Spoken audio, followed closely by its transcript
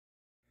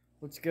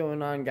What's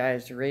going on,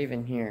 guys?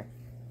 Raven here.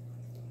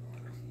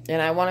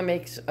 And I want to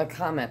make a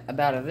comment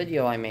about a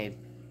video I made.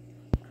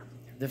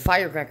 The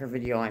firecracker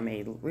video I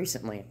made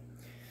recently.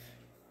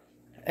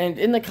 And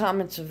in the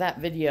comments of that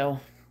video,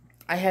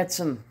 I had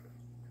some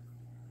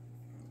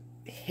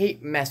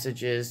hate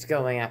messages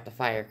going at the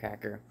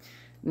firecracker.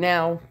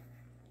 Now,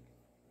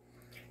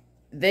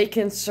 they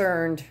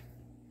concerned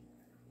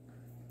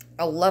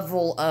a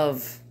level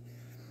of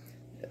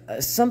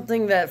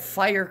something that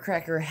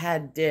firecracker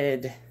had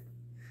did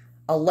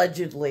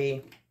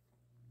allegedly.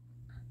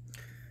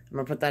 I'm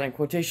going to put that in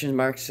quotation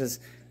marks,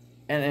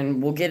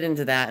 and we'll get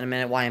into that in a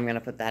minute, why I'm going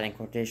to put that in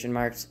quotation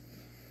marks.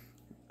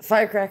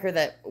 Firecracker,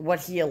 that what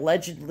he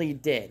allegedly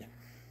did.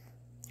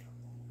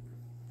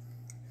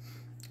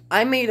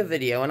 I made a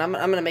video, and I'm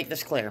going to make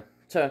this clear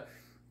to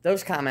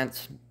those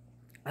comments.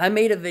 I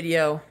made a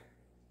video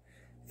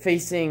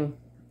facing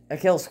a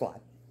kill squad.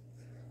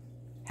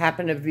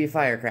 Happened to be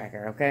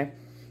Firecracker, okay?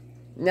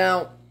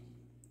 Now,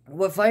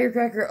 what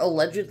Firecracker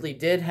allegedly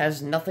did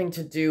has nothing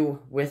to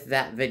do with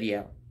that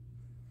video.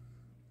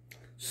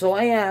 So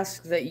I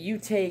ask that you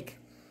take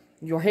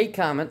your hate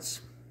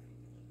comments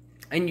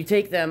and you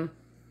take them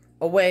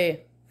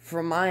away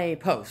from my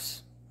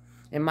posts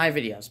and my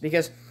videos,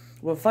 because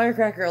what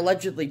Firecracker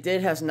allegedly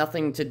did has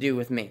nothing to do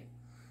with me.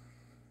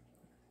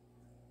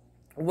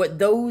 What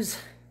those,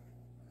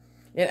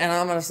 and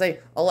I'm going to say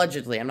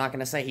allegedly, I'm not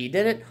going to say he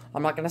did it,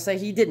 I'm not going to say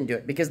he didn't do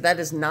it, because that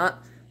is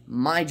not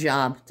my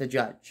job to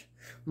judge.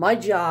 My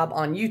job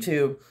on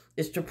YouTube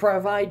is to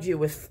provide you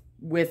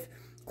with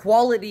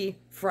quality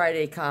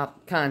Friday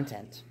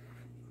content.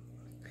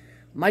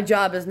 My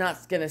job is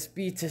not going to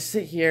be to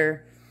sit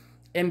here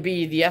and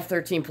be the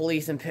F-13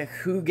 police and pick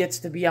who gets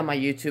to be on my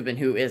YouTube and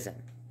who isn't.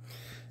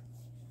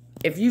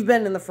 If you've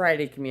been in the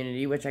Friday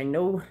community, which I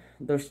know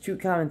those two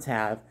comments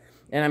have,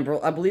 and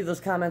I believe those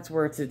comments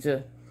were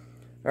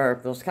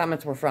those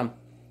comments were from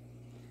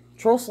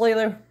Troll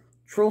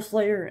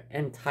Slayer,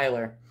 and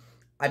Tyler,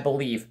 I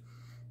believe.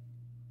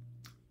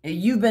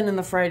 You've been in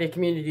the Friday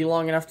community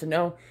long enough to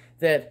know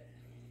that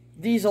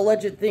these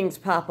alleged things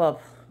pop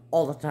up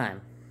all the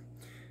time.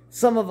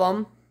 Some of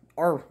them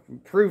are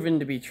proven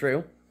to be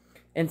true,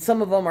 and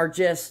some of them are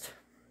just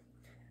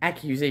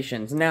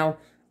accusations. Now,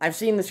 I've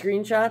seen the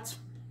screenshots,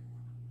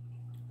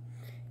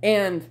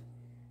 and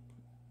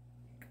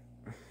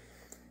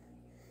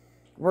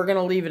we're going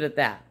to leave it at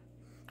that.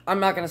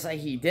 I'm not going to say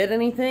he did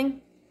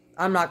anything.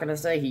 I'm not going to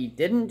say he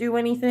didn't do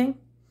anything.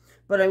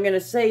 But I'm going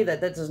to say that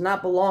does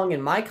not belong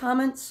in my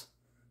comments.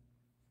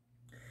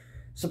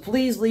 So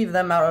please leave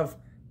them out of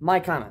my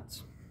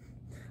comments.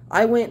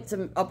 I went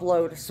to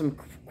upload some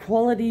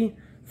quality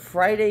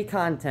Friday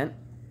content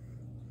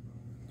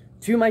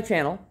to my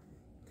channel,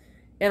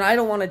 and I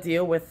don't want to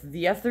deal with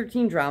the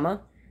F-13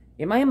 drama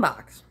in my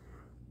inbox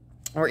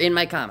or in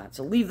my comments.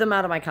 So leave them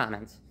out of my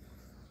comments.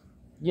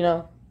 You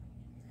know,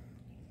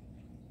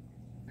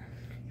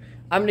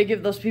 I'm going to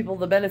give those people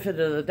the benefit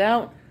of the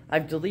doubt.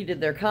 I've deleted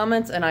their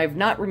comments, and I've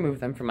not removed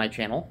them from my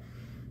channel.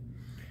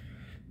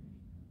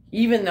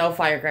 Even though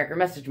Firecracker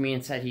messaged me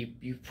and said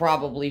you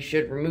probably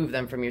should remove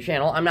them from your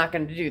channel, I'm not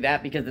going to do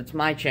that because it's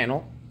my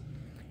channel,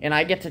 and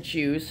I get to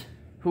choose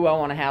who I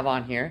want to have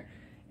on here.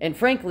 And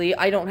frankly,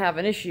 I don't have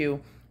an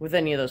issue with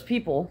any of those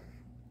people.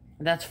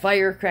 That's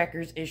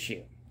Firecracker's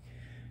issue.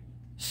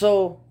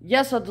 So,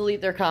 yes, I'll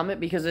delete their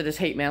comment because it is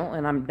hate mail,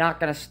 and I'm not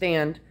going to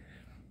stand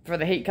for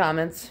the hate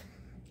comments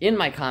in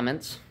my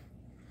comments.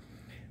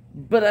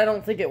 But I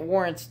don't think it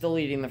warrants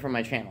deleting them from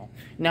my channel.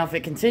 Now, if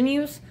it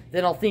continues,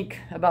 then I'll think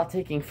about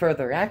taking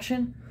further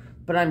action.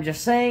 But I'm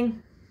just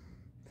saying,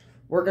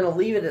 we're going to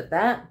leave it at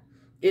that.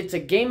 It's a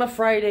game of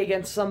Friday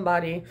against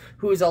somebody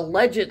who's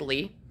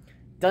allegedly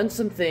done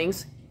some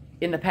things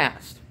in the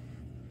past.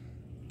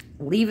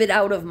 Leave it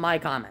out of my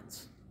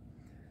comments.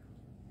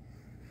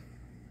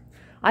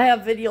 I have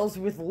videos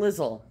with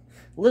Lizzle.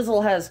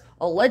 Lizzle has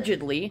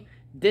allegedly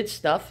did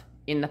stuff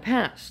in the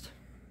past.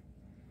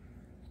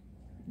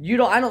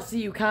 I don't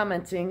see you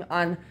commenting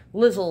on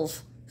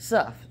Lizzle's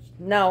stuff.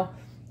 Now,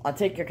 I'll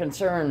take your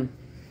concern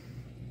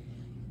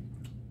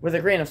with a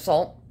grain of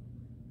salt,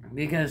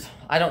 because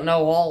I don't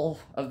know all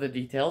of the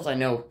details. I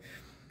know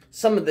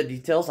some of the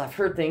details. I've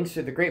heard things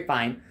through the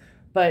grapevine,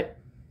 but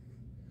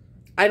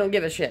I don't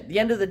give a shit. At the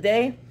end of the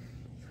day,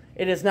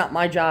 it is not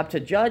my job to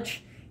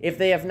judge if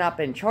they have not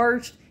been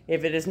charged,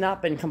 if it has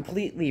not been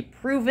completely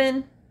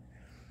proven.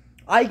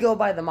 I go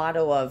by the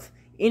motto of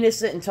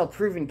innocent until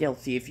proven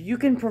guilty. If you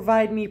can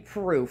provide me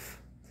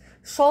proof,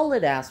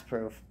 solid-ass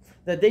proof,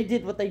 that they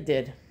did what they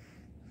did,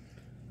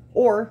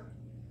 or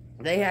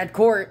they had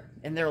court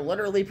and they're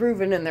literally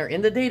proven and they're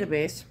in the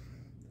database,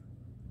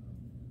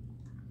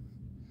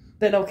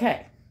 then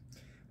okay.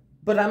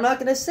 But I'm not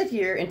going to sit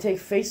here and take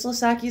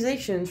faceless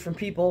accusations from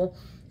people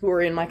who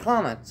are in my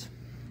comments.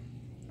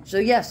 So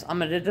yes, I'm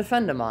going to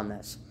defend them on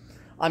this.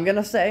 I'm going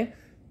to say,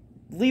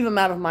 leave them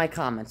out of my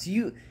comments.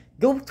 You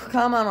go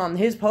comment on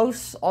his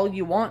posts all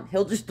you want.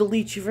 He'll just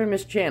delete you from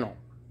his channel.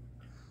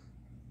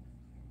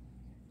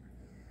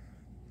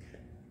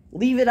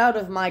 Leave it out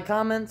of my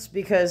comments,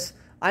 because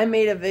I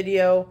made a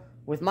video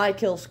with my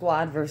kill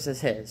squad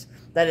versus his.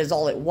 That is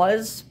all it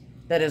was.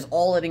 That is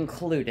all it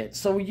included.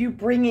 So you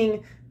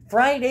bringing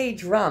Friday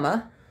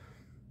drama,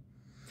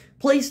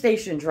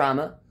 PlayStation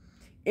drama,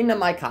 into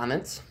my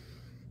comments,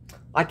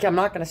 I'm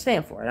not going to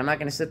stand for it. I'm not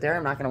going to sit there.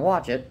 I'm not going to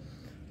watch it.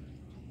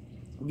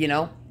 You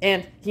know?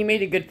 And he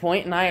made a good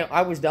point, and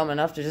I was dumb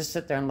enough to just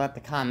sit there and let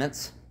the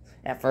comments,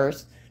 at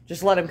first,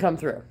 just let him come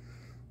through.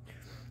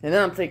 And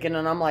then I'm thinking,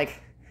 and I'm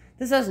like,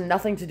 this has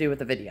nothing to do with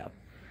the video.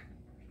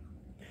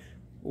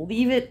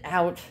 Leave it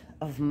out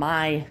of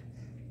my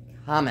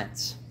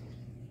comments.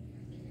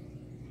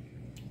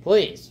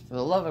 Please, for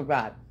the love of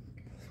God.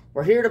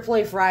 We're here to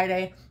play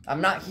Friday. I'm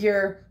not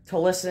here to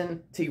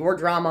listen to your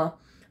drama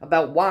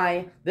about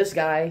why this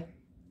guy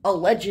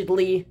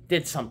allegedly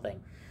did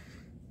something.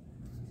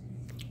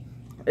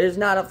 It is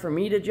not up for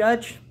me to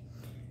judge.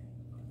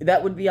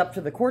 That would be up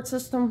to the court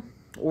system,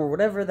 or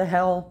whatever the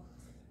hell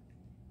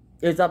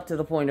is up to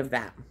the point of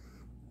that.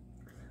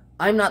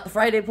 I'm not the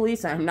Friday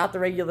police. I'm not the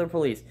regular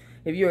police.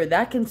 If you're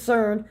that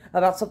concerned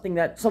about something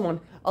that someone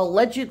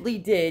allegedly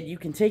did, you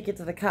can take it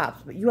to the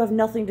cops. But you have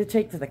nothing to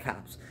take to the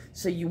cops,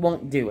 so you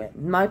won't do it.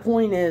 My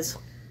point is,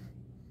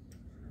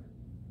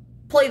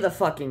 play the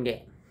fucking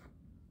game.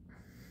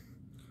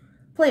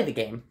 Play the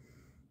game.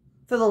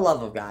 For the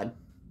love of God.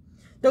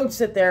 Don't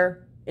sit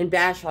there and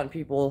bash on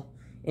people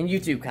in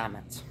YouTube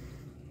comments.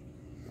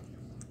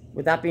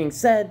 With that being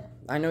said,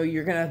 I know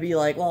you're going to be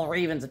like, well,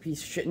 Raven's a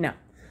piece of shit. No.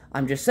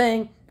 I'm just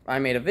saying, I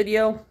made a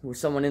video with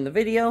someone in the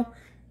video.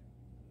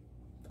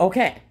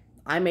 Okay,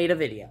 I made a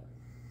video.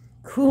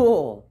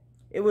 Cool.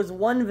 It was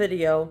one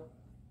video.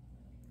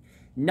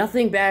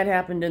 Nothing bad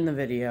happened in the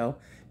video.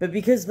 But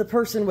because the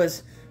person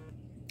was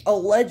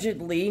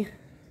allegedly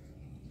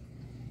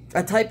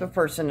a type of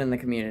person in the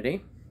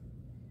community,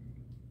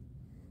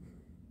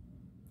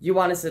 you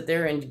want to sit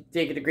there and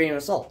take it a grain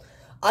of salt.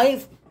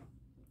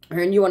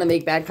 And you want to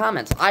make bad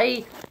comments.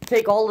 I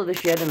take all of the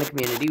shit in the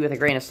community with a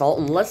grain of salt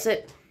unless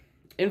it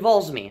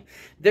involves me.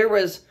 There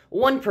was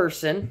one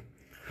person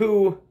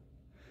who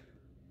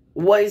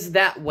was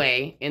that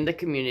way in the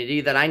community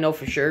that I know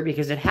for sure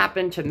because it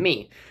happened to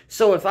me.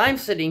 So if I'm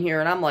sitting here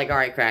and I'm like,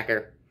 alright,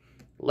 Cracker,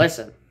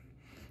 listen,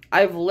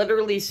 I've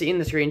literally seen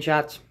the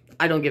screenshots.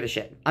 I don't give a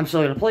shit. I'm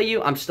still going to play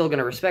you. I'm still going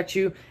to respect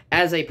you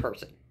as a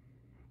person.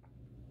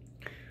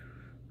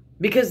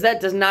 Because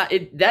that does not,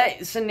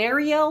 that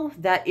scenario,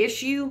 that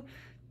issue,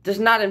 does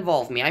not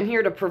involve me. I'm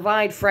here to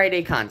provide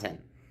Friday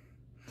content.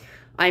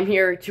 I'm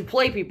here to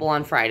play people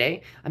on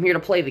Friday. I'm here to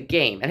play the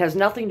game. It has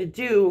nothing to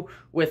do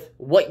with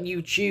what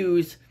you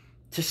choose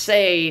to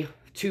say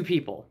to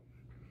people.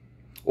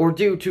 Or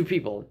do to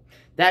people.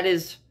 That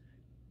has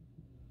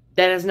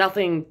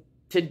nothing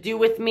to do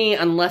with me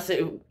unless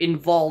it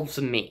involves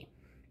me.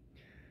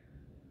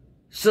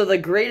 So the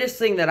greatest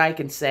thing that I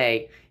can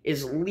say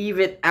is leave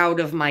it out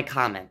of my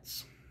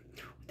comments.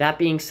 That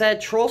being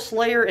said, Troll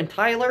Slayer and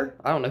Tyler,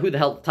 I don't know who the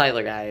hell the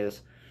Tyler guy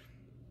is.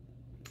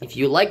 If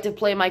you like to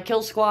play my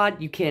kill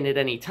squad, you can at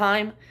any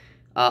time.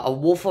 A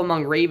Wolf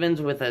Among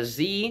Ravens with a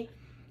Z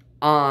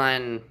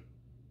on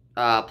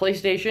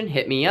PlayStation,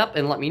 hit me up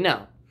and let me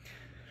know.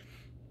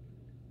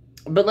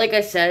 But like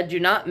I said, do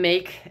not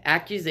make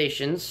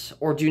accusations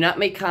or do not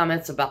make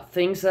comments about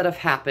things that have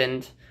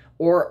happened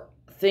or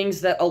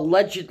things that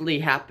allegedly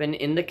happen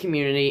in the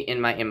community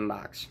in my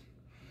inbox.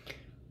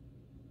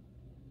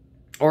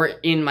 Or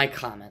in my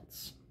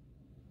comments.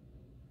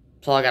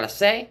 That's all I gotta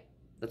say.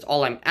 That's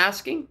all I'm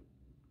asking.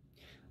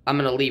 I'm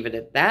gonna leave it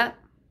at that.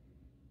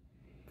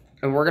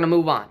 And we're gonna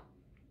move on.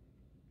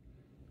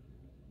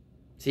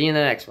 See you in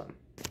the next one.